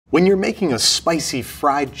When you're making a spicy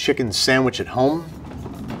fried chicken sandwich at home,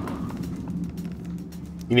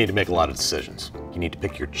 you need to make a lot of decisions. You need to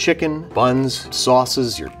pick your chicken, buns,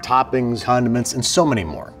 sauces, your toppings, condiments, and so many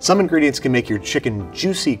more. Some ingredients can make your chicken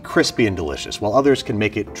juicy, crispy, and delicious, while others can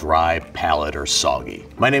make it dry, pallid, or soggy.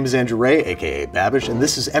 My name is Andrew Ray, aka Babish, and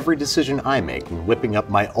this is every decision I make when whipping up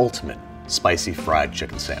my ultimate spicy fried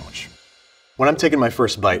chicken sandwich. When I'm taking my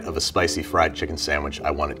first bite of a spicy fried chicken sandwich,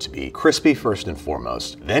 I want it to be crispy first and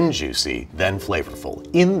foremost, then juicy, then flavorful,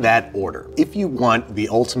 in that order. If you want the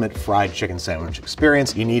ultimate fried chicken sandwich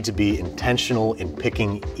experience, you need to be intentional in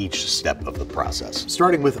picking each step of the process.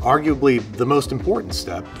 Starting with arguably the most important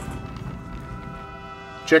step,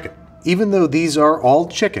 chicken. Even though these are all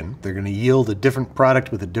chicken, they're gonna yield a different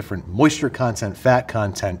product with a different moisture content, fat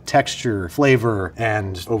content, texture, flavor,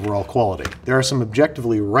 and overall quality. There are some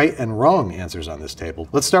objectively right and wrong answers on this table.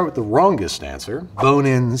 Let's start with the wrongest answer,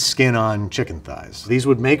 bone-in, skin-on chicken thighs. These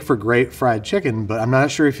would make for great fried chicken, but I'm not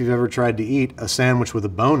sure if you've ever tried to eat a sandwich with a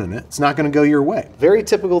bone in it. It's not gonna go your way. Very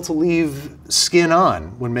typical to leave skin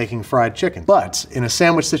on when making fried chicken, but in a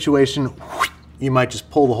sandwich situation, you might just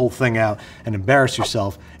pull the whole thing out and embarrass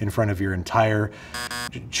yourself in front of your entire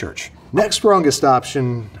church. Next wrongest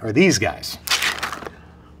option are these guys.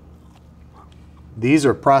 These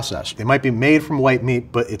are processed. They might be made from white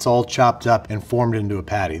meat, but it's all chopped up and formed into a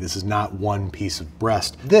patty. This is not one piece of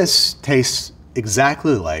breast. This tastes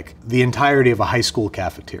exactly like the entirety of a high school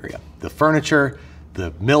cafeteria. The furniture,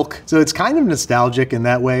 the milk. So it's kind of nostalgic in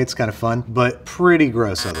that way, it's kind of fun, but pretty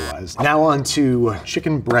gross otherwise. Now on to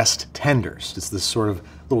chicken breast tenders. It's this sort of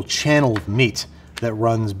little channel of meat that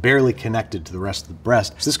runs barely connected to the rest of the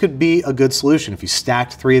breast. So this could be a good solution if you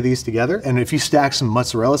stacked 3 of these together, and if you stack some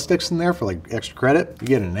mozzarella sticks in there for like extra credit, you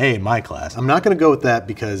get an A in my class. I'm not gonna go with that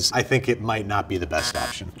because I think it might not be the best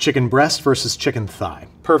option. Chicken breast versus chicken thigh.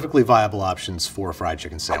 Perfectly viable options for a fried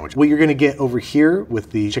chicken sandwich. What you're gonna get over here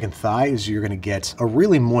with the chicken thigh is you're gonna get a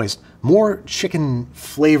really moist, more chicken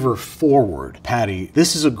flavor forward patty.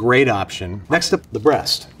 This is a great option. Next up, the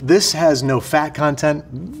breast. This has no fat content,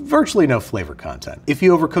 virtually no flavor content. If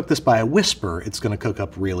you overcook this by a whisper, it's gonna cook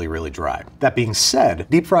up really, really dry. That being said,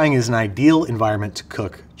 deep frying is an ideal environment to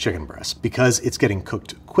cook chicken breast because it's getting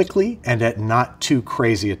cooked quickly and at not too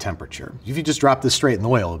crazy a temperature. If you just drop this straight in the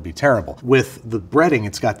oil, it'd be terrible. With the breading,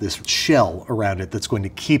 it's got this shell around it that's going to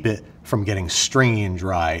keep it from getting stringy and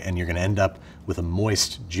dry, and you're gonna end up with a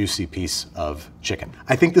moist, juicy piece of chicken.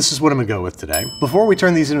 I think this is what I'm gonna go with today. Before we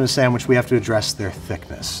turn these into a sandwich, we have to address their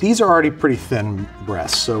thickness. These are already pretty thin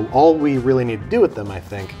breasts, so all we really need to do with them, I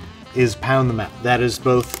think, is pound them out. That is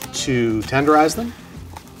both to tenderize them,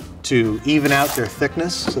 to even out their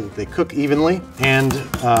thickness so that they cook evenly, and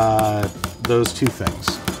those two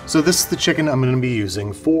things. So this is the chicken I'm gonna be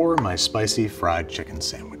using for my spicy fried chicken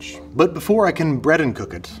sandwich. But before I can bread and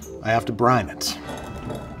cook it, I have to brine it.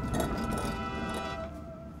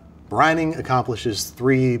 Brining accomplishes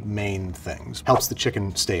 3 main things. Helps the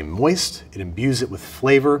chicken stay moist, it imbues it with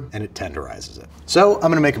flavor, and it tenderizes it. So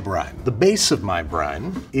I'm gonna make a brine. The base of my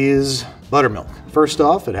brine is buttermilk. First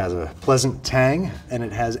off, it has a pleasant tang, and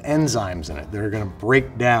it has enzymes in it that are gonna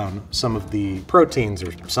break down some of the proteins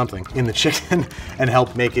or something in the chicken and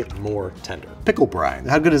help make it more tender. Pickle brine.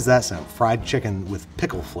 How good does that sound? Fried chicken with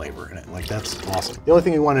pickle flavor in it. Like, that's awesome. The only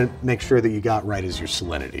thing you wanna make sure that you got right is your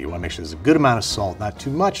salinity. You wanna make sure there's a good amount of salt, not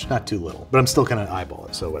too much, not too little. But I'm still gonna eyeball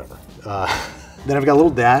it, so whatever. Then I've got a little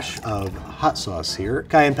dash of hot sauce here.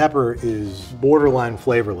 Cayenne pepper is borderline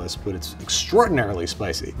flavorless, but it's extraordinarily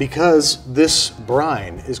spicy. Because this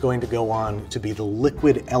brine is going to go on to be the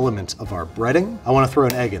liquid element of our breading, I wanna throw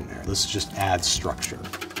an egg in there. This just adds structure.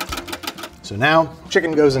 So now,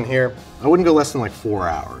 chicken goes in here. I wouldn't go less than like 4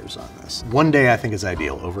 hours on this. One day I think is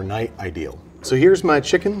ideal, overnight, ideal. So here's my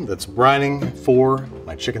chicken that's brining for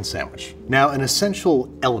my chicken sandwich. Now, an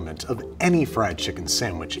essential element of any fried chicken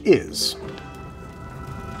sandwich is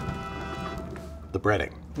the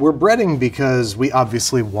breading. We're breading because we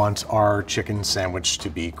obviously want our chicken sandwich to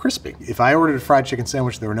be crispy. If I ordered a fried chicken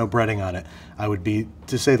sandwich, there were no breading on it, I would be,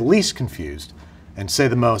 to say the least, confused, and say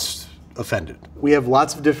the most, offended. We have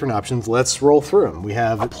lots of different options. Let's roll through them. We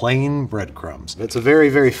have plain breadcrumbs. It's a very,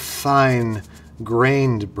 very fine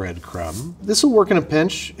grained breadcrumb. This will work in a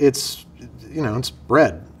pinch. It's, you know, it's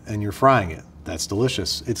bread and you're frying it. That's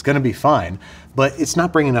delicious. It's gonna be fine, but it's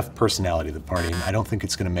not bringing enough personality to the party, and I don't think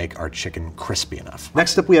it's gonna make our chicken crispy enough.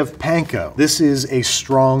 Next up, we have panko. This is a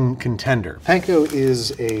strong contender. Panko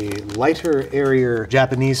is a lighter, airier,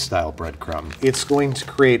 Japanese-style breadcrumb. It's going to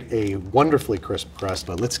create a wonderfully crisp crust,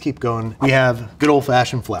 but let's keep going. We have good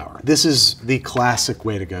old-fashioned flour. This is the classic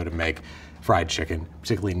way to go to make fried chicken,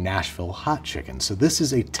 particularly Nashville hot chicken. So this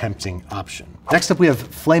is a tempting option. Next up, we have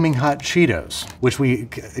flaming hot Cheetos, which we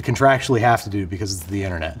contractually have to do because it's the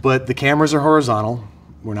internet. But the cameras are horizontal.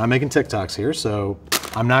 We're not making TikToks here, so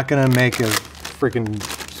I'm not gonna make a freaking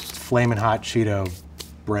flaming hot Cheeto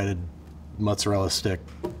breaded mozzarella stick,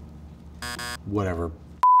 whatever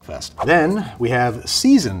fest. Then we have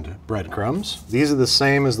seasoned breadcrumbs. These are the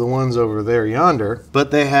same as the ones over there yonder, but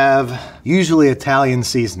they have usually Italian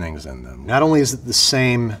seasonings in them. Not only is it the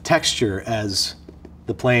same texture as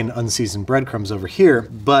the plain unseasoned breadcrumbs over here,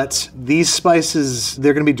 but these spices,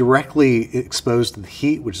 they're gonna be directly exposed to the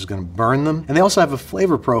heat, which is gonna burn them. And they also have a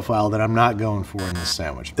flavor profile that I'm not going for in this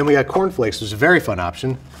sandwich. Then we got cornflakes, which is a very fun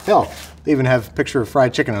option. Hell, they even have a picture of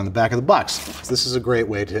fried chicken on the back of the box. So this is a great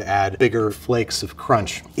way to add bigger flakes of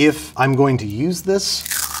crunch. If I'm going to use this,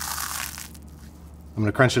 I'm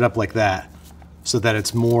gonna crunch it up like that, so that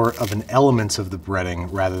it's more of an element of the breading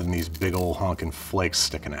rather than these big old honking flakes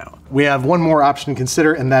sticking out. We have one more option to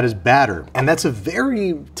consider, and that is batter. And that's a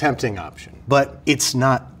very tempting option, but it's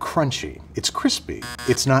not crunchy. It's crispy.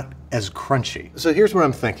 It's not as crunchy. So here's what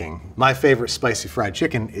I'm thinking. My favorite spicy fried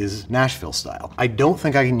chicken is Nashville style. I don't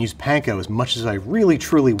think I can use panko as much as I really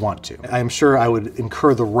truly want to. I'm sure I would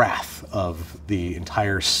incur the wrath of the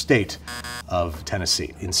entire state of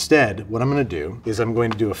Tennessee. Instead, what I'm gonna do is I'm going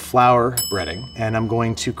to do a flour breading, and I'm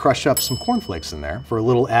going to crush up some cornflakes in there for a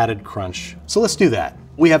little added crunch. So let's do that.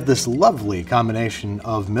 We have this lovely combination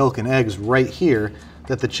of milk and eggs right here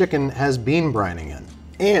that the chicken has bean brining in.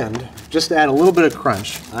 And just to add a little bit of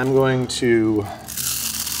crunch, I'm going to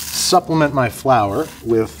supplement my flour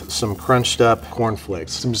with some crunched up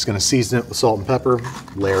cornflakes. So I'm just gonna season it with salt and pepper,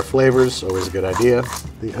 layer flavors, always a good idea.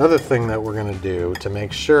 The other thing that we're gonna do to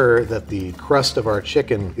make sure that the crust of our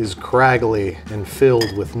chicken is craggly and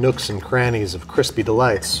filled with nooks and crannies of crispy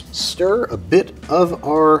delights, stir a bit of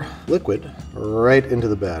our liquid right into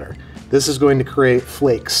the batter. This is going to create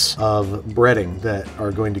flakes of breading that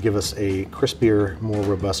are going to give us a crispier, more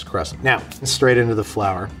robust crust. Now, straight into the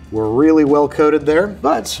flour. We're really well coated there,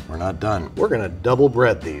 but we're not done. We're gonna double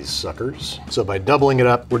bread these suckers. So by doubling it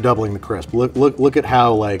up, we're doubling the crisp. Look at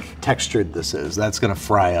how like textured this is. That's gonna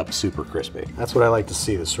fry up super crispy. That's what I like to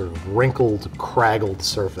see, this sort of wrinkled, craggled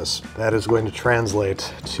surface. That is going to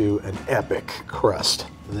translate to an epic crust.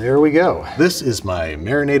 There we go. This is my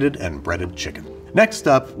marinated and breaded chicken. Next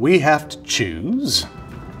up, we have to choose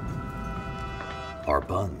our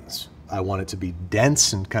buns. I want it to be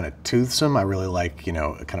dense and kind of toothsome. I really like, you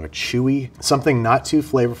know, kind of a chewy, something not too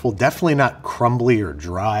flavorful, definitely not crumbly or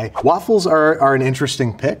dry. Waffles are an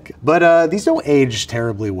interesting pick, but these don't age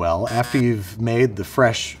terribly well. After you've made the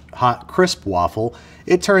fresh, hot, crisp waffle,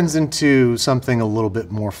 it turns into something a little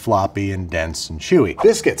bit more floppy and dense and chewy.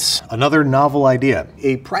 Biscuits, another novel idea.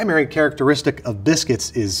 A primary characteristic of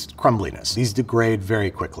biscuits is crumbliness. These degrade very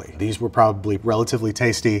quickly. These were probably relatively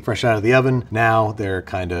tasty, fresh out of the oven. Now they're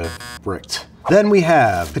kind of bricked. Then we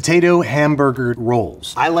have potato hamburger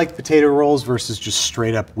rolls. I like potato rolls versus just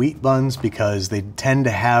straight up wheat buns because they tend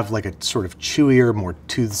to have like a sort of chewier, more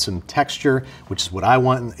toothsome texture, which is what I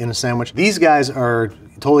want in a sandwich. These guys are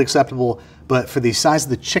totally acceptable, but for the size of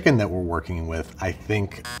the chicken that we're working with, I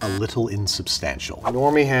think a little insubstantial.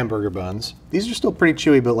 Normie hamburger buns. These are still pretty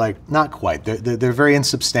chewy, but like not quite. They're very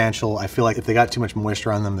insubstantial. I feel like if they got too much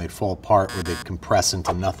moisture on them, they'd fall apart or they'd compress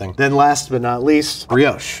into nothing. Then last but not least,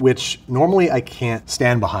 brioche, which normally I can't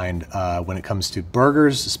stand behind when it comes to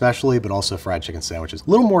burgers especially, but also fried chicken sandwiches. A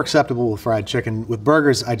little more acceptable with fried chicken. With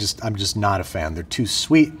burgers, I'm just not a fan. They're too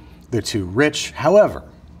sweet, they're too rich. However,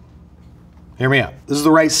 hear me out. This is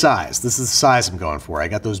the right size. This is the size I'm going for. I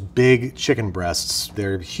got those big chicken breasts.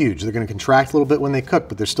 They're huge. They're gonna contract a little bit when they cook,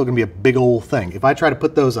 but they're still gonna be a big old thing. If I try to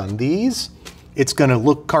put those on these, it's gonna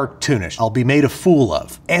look cartoonish. I'll be made a fool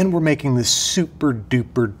of. And we're making this super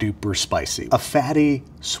duper duper spicy. A fatty,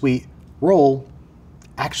 sweet roll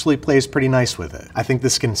actually plays pretty nice with it. I think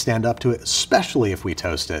this can stand up to it, especially if we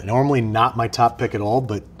toast it. Normally not my top pick at all,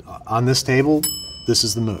 but on this table, this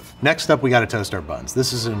is the move. Next up, we gotta toast our buns.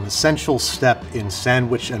 This is an essential step in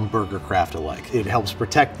sandwich and burger craft alike. It helps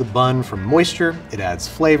protect the bun from moisture, it adds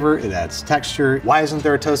flavor, it adds texture. Why isn't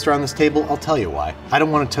there a toaster on this table? I'll tell you why. I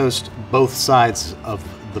don't wanna toast both sides of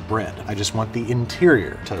the bread. I just want the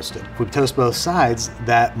interior toasted. If we toast both sides,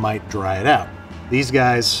 that might dry it out. These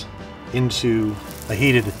guys into a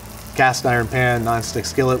heated cast iron pan, nonstick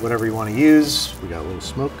skillet, whatever you wanna use. We got a little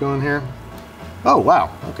smoke going here. Oh,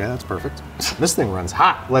 wow, okay, that's perfect. This thing runs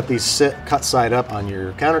hot. Let these sit cut side up on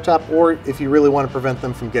your countertop, or if you really want to prevent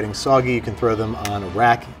them from getting soggy, you can throw them on a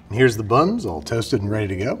rack. And here's the buns, all toasted and ready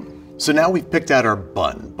to go. So now we've picked out our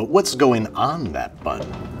bun, but what's going on that bun?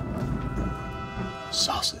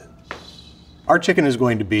 Sausage. Our chicken is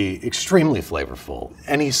going to be extremely flavorful.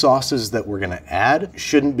 Any sauces that we're gonna add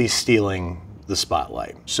shouldn't be stealing the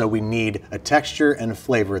spotlight. So we need a texture and a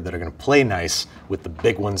flavor that are gonna play nice with the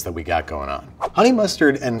big ones that we got going on. Honey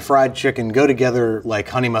mustard and fried chicken go together like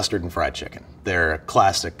honey mustard and fried chicken. They're a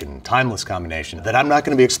classic and timeless combination that I'm not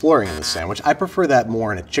gonna be exploring in this sandwich. I prefer that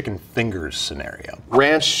more in a chicken fingers scenario.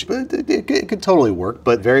 Ranch, it could totally work,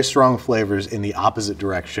 but very strong flavors in the opposite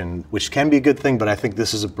direction, which can be a good thing, but I think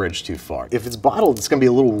this is a bridge too far. If it's bottled, it's gonna be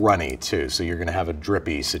a little runny too, so you're gonna have a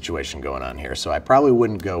drippy situation going on here. So I probably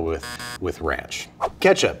wouldn't go with ranch.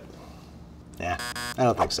 Ketchup. Yeah, I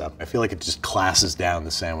don't think so. I feel like it just classes down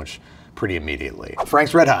the sandwich pretty immediately.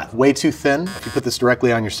 Frank's Red Hot, way too thin. If you put this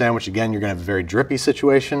directly on your sandwich, again, you're gonna have a very drippy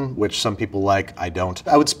situation, which some people like, I don't.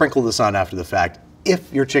 I would sprinkle this on after the fact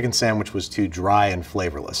if your chicken sandwich was too dry and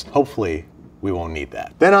flavorless. Hopefully, we won't need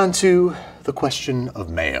that. Then on to the question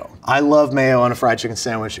of mayo. I love mayo on a fried chicken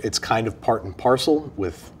sandwich. It's kind of part and parcel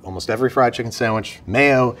with almost every fried chicken sandwich.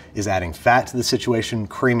 Mayo is adding fat to the situation,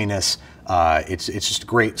 creaminess. It's just a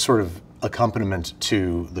great sort of accompaniment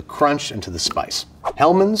to the crunch and to the spice.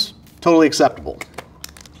 Hellmann's, totally acceptable.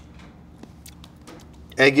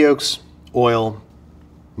 Egg yolks, oil,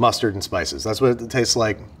 mustard, and spices. That's what it tastes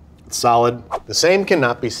like. It's solid. The same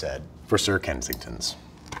cannot be said for Sir Kensington's.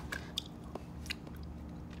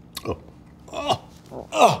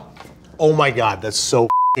 Oh my God, that's so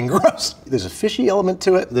f***ing gross. There's a fishy element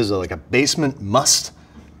to it. There's like a basement must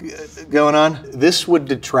going on. This would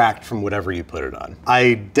detract from whatever you put it on.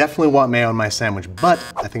 I definitely want mayo on my sandwich, but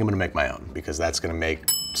I think I'm gonna make my own because that's gonna make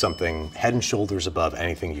something head and shoulders above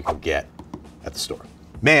anything you can get at the store.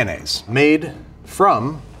 Mayonnaise, made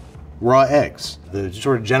from raw eggs. The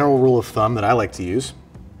sort of general rule of thumb that I like to use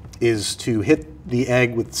is to hit the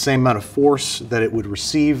egg with the same amount of force that it would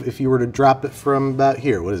receive if you were to drop it from about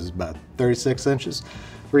here. What is it, about 36 inches?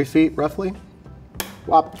 3 feet, roughly?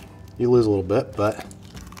 Whop. You lose a little bit, but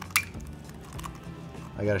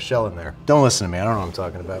I got a shell in there. Don't listen to me, I don't know what I'm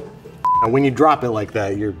talking about. Now, when you drop it like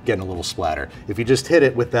that, you're getting a little splatter. If you just hit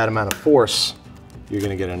it with that amount of force, you're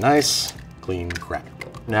gonna get a nice, clean crack.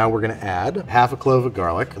 Now we're gonna add half a clove of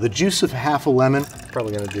garlic, the juice of half a lemon,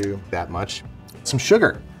 probably gonna do that much, some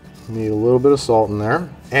sugar. Need a little bit of salt in there,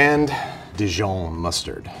 and Dijon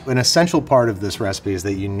mustard. An essential part of this recipe is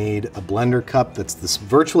that you need a blender cup that's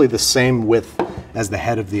virtually the same width as the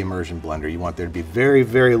head of the immersion blender. You want there to be very,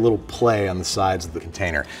 very little play on the sides of the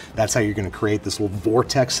container. That's how you're gonna create this little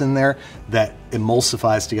vortex in there that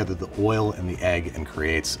emulsifies together the oil and the egg and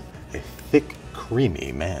creates a thick,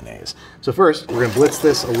 creamy mayonnaise. So first, we're gonna blitz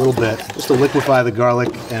this a little bit just to liquefy the garlic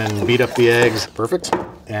and beat up the eggs. Perfect.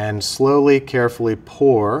 And slowly, carefully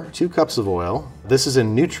pour 2 cups of oil. This is a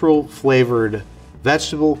neutral flavored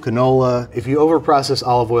vegetable, canola. If you overprocess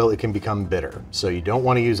olive oil, it can become bitter. So you don't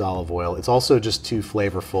want to use olive oil. It's also just too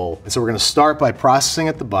flavorful. And so we're gonna start by processing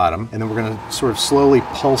at the bottom, and then we're gonna sort of slowly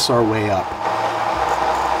pulse our way up.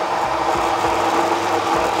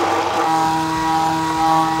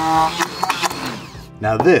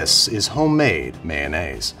 Now this is homemade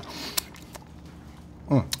mayonnaise.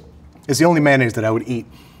 It's the only mayonnaise that I would eat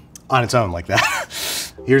on its own like that.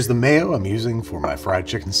 Here's the mayo I'm using for my fried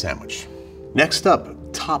chicken sandwich. Next up,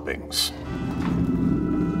 toppings.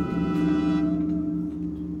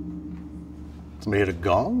 Somebody hit a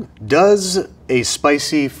gong? Does a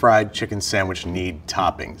spicy fried chicken sandwich need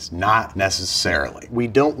toppings? Not necessarily. We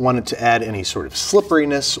don't want it to add any sort of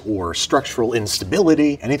slipperiness or structural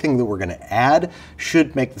instability. Anything that we're gonna add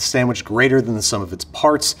should make the sandwich greater than the sum of its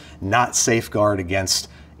parts, not safeguard against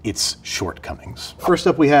its shortcomings. First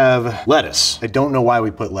up, we have lettuce. I don't know why we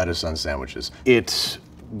put lettuce on sandwiches. It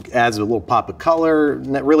adds a little pop of color,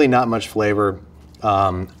 really not much flavor.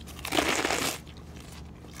 I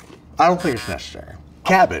don't think it's necessary.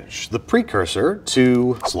 Cabbage, the precursor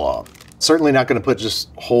to slaw. Certainly not gonna put just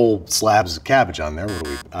whole slabs of cabbage on there. What are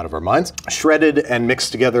we, out of our minds? Shredded and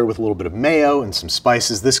mixed together with a little bit of mayo and some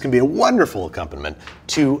spices. This can be a wonderful accompaniment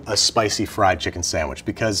to a spicy fried chicken sandwich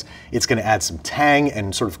because it's gonna add some tang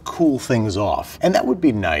and sort of cool things off. And that would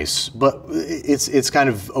be nice, but it's kind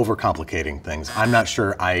of overcomplicating things. I'm not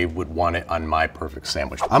sure I would want it on my perfect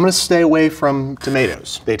sandwich. I'm gonna stay away from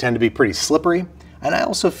tomatoes. They tend to be pretty slippery. And I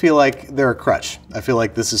also feel like they're a crutch. I feel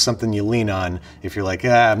like this is something you lean on if you're like,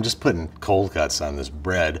 I'm just putting cold cuts on this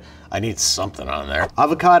bread. I need something on there.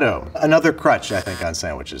 Avocado, another crutch, I think, on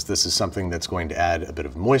sandwiches. This is something that's going to add a bit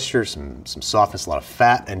of moisture, some softness, a lot of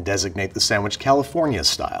fat, and designate the sandwich California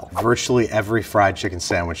style. Virtually every fried chicken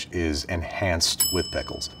sandwich is enhanced with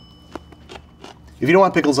pickles. If you don't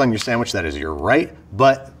want pickles on your sandwich, that is your right,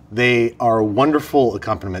 but They are a wonderful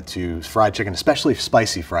accompaniment to fried chicken, especially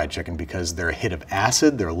spicy fried chicken, because they're a hit of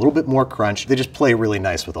acid, they're a little bit more crunch. They just play really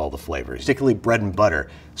nice with all the flavors, particularly bread and butter.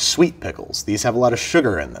 Sweet pickles, these have a lot of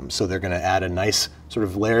sugar in them, so they're gonna add a nice sort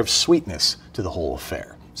of layer of sweetness to the whole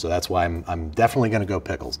affair. So that's why I'm definitely gonna go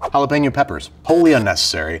pickles. Jalapeno peppers, wholly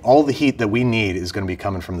unnecessary. All the heat that we need is gonna be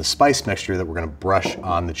coming from the spice mixture that we're gonna brush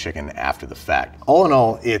on the chicken after the fact. All in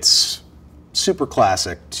all, it's super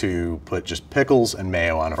classic to put just pickles and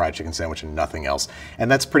mayo on a fried chicken sandwich and nothing else.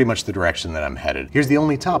 And that's pretty much the direction that I'm headed. Here's the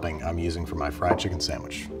only topping I'm using for my fried chicken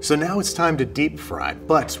sandwich. So now it's time to deep fry,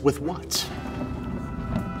 but with what?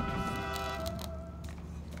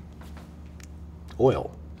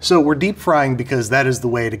 Oil. So we're deep frying because that is the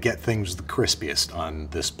way to get things the crispiest on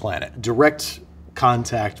this planet. Direct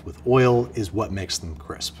contact with oil is what makes them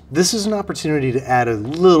crisp. This is an opportunity to add a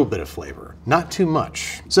little bit of flavor, not too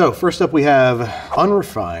much. So first up we have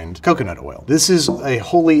unrefined coconut oil. This is a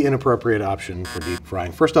wholly inappropriate option for deep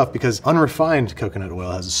frying. First off, because unrefined coconut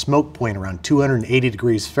oil has a smoke point around 280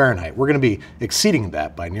 degrees Fahrenheit. We're gonna be exceeding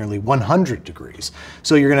that by nearly 100 degrees.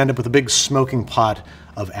 So you're gonna end up with a big smoking pot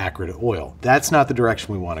of acrid oil. That's not the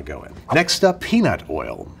direction we want to go in. Next up, peanut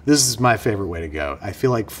oil. This is my favorite way to go. I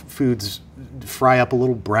feel like foods fry up a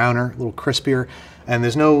little browner, a little crispier, and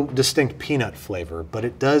there's no distinct peanut flavor, but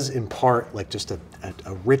it does impart like just a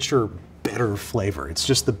richer, better flavor. It's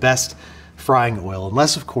just the best frying oil,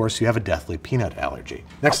 unless of course you have a deathly peanut allergy.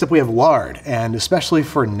 Next up we have lard, and especially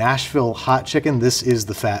for Nashville hot chicken, this is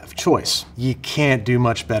the fat of choice. You can't do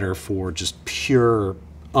much better for just pure,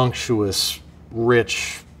 unctuous,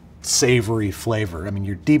 rich, savory flavor. I mean,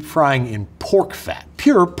 you're deep frying in pork fat,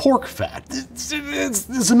 pure pork fat.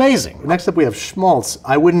 It's amazing. Next up we have schmaltz.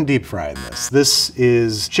 I wouldn't deep fry in this. This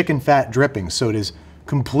is chicken fat dripping, so it is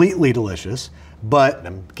completely delicious, but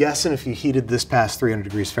I'm guessing if you heated this past 300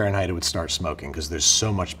 degrees Fahrenheit, it would start smoking because there's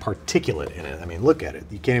so much particulate in it. I mean, look at it.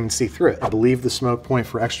 You can't even see through it. I believe the smoke point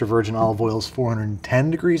for extra virgin olive oil is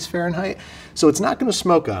 410 degrees Fahrenheit, so it's not gonna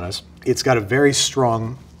smoke on us. It's got a very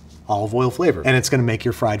strong olive oil flavor, and it's gonna make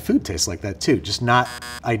your fried food taste like that too. Just not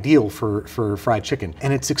ideal for fried chicken.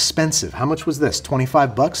 And it's expensive. How much was this?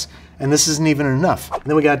 25 bucks? And this isn't even enough. And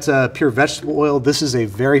then we got pure vegetable oil. This is a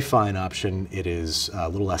very fine option. It is a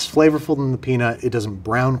little less flavorful than the peanut. It doesn't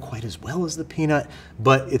brown quite as well as the peanut,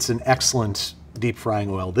 but it's an excellent deep frying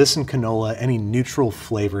oil. This and canola, any neutral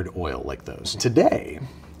flavored oil like those. Today,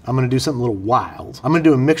 I'm gonna do something a little wild. I'm gonna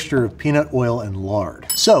do a mixture of peanut oil and lard.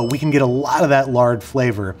 So we can get a lot of that lard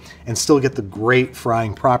flavor and still get the great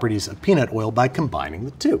frying properties of peanut oil by combining the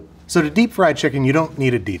two. So to deep fry chicken, you don't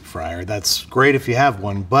need a deep fryer. That's great if you have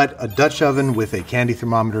one, but a Dutch oven with a candy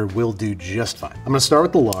thermometer will do just fine. I'm gonna start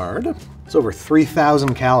with the lard. It's over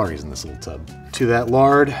 3,000 calories in this little tub. To that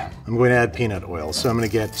lard, I'm going to add peanut oil. So I'm gonna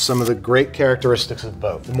get some of the great characteristics of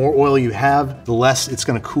both. The more oil you have, the less it's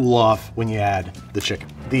gonna cool off when you add the chicken.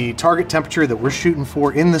 The target temperature that we're shooting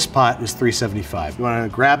for in this pot is 375. You wanna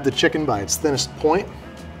grab the chicken by its thinnest point,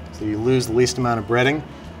 so you lose the least amount of breading.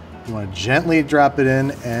 You wanna gently drop it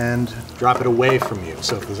in and drop it away from you.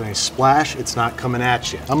 So if there's any splash, it's not coming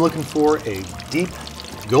at you. I'm looking for a deep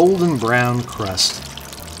golden brown crust.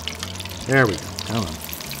 There we go, come on.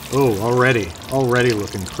 Oh, already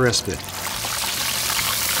looking crispy.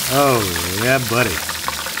 Oh, yeah, buddy.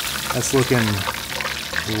 That's looking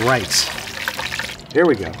right. Here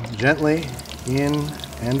we go, gently in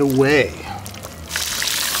and away.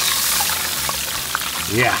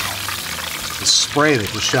 Yeah, the spray that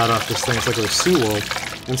just shot off this thing, it's like a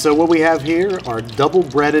SeaWorld. And so what we have here are double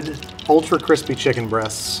breaded, ultra crispy chicken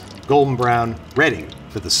breasts, golden brown, ready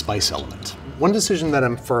for the spice element. One decision that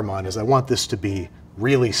I'm firm on is I want this to be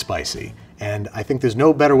really spicy. And I think there's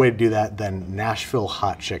no better way to do that than Nashville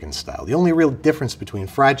hot chicken style. The only real difference between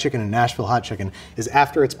fried chicken and Nashville hot chicken is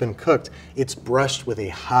after it's been cooked, it's brushed with a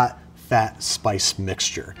hot, fat spice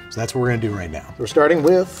mixture. So that's what we're gonna do right now. We're starting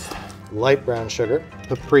with light brown sugar,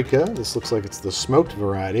 paprika. This looks like it's the smoked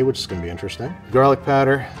variety, which is gonna be interesting. Garlic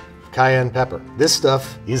powder, cayenne pepper. This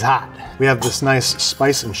stuff is hot. We have this nice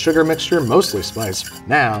spice and sugar mixture, mostly spice.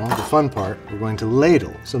 Now, the fun part, we're going to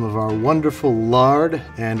ladle some of our wonderful lard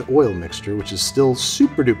and oil mixture, which is still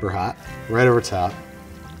super duper hot, right over top.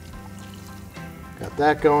 Got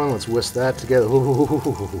that going, let's whisk that together. Ooh.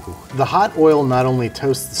 The hot oil not only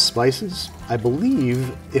toasts the spices, I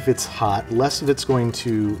believe if it's hot, less of it's going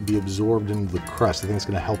to be absorbed into the crust. I think it's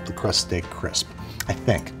gonna help the crust stay crisp, I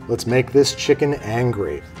think. Let's make this chicken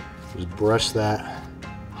angry. Just brush that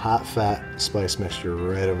hot, fat spice mixture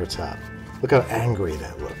right over top. Look how angry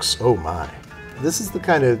that looks. Oh my. This is the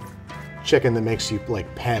kind of chicken that makes you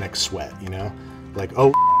like panic sweat, you know? Like,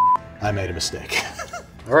 oh, I made a mistake.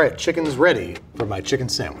 All right, chicken's ready for my chicken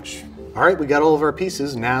sandwich. All right, we got all of our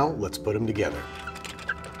pieces. Now let's put them together.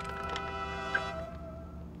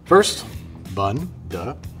 First, bun,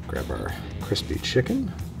 duh. Grab our crispy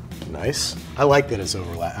chicken. Nice. I like that it's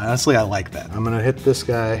overlap. Honestly, I like that. I'm gonna hit this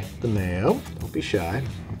guy, the mayo. Don't be shy.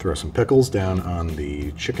 I'll throw some pickles down on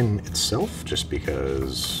the chicken itself, just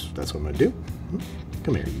because that's what I'm gonna do.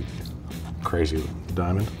 Come here, you crazy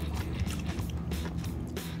diamond.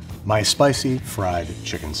 My spicy fried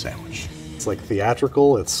chicken sandwich. It's like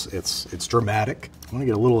theatrical, it's dramatic. I wanna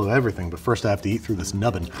get a little of everything, but first I have to eat through this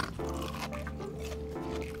nubbin.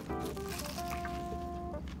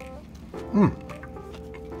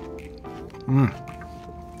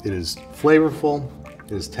 It is flavorful,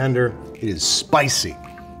 it is tender, it is spicy.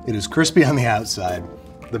 It is crispy on the outside.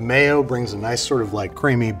 The mayo brings a nice sort of like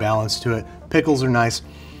creamy balance to it. Pickles are nice.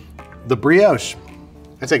 The brioche,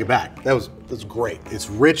 I take it back. That's great. It's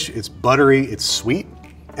rich, it's buttery, it's sweet,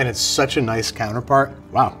 and it's such a nice counterpart.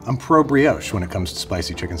 Wow, I'm pro brioche when it comes to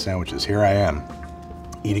spicy chicken sandwiches. Here I am,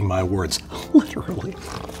 eating my words, literally.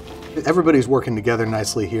 Everybody's working together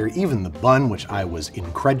nicely here, even the bun, which I was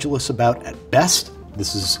incredulous about at best.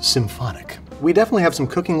 This is symphonic. We definitely have some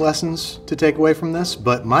cooking lessons to take away from this,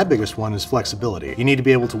 but my biggest one is flexibility. You need to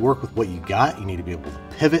be able to work with what you got. You need to be able to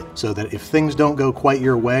pivot so that if things don't go quite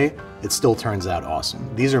your way, it still turns out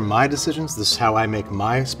awesome. These are my decisions. This is how I make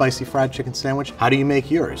my spicy fried chicken sandwich. How do you make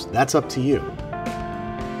yours? That's up to you.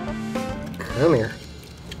 Come here.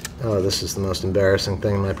 Oh, this is the most embarrassing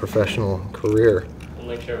thing in my professional career. We'll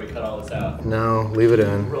make sure we cut all this out. No, leave it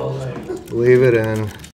in. Rolling. Leave it in.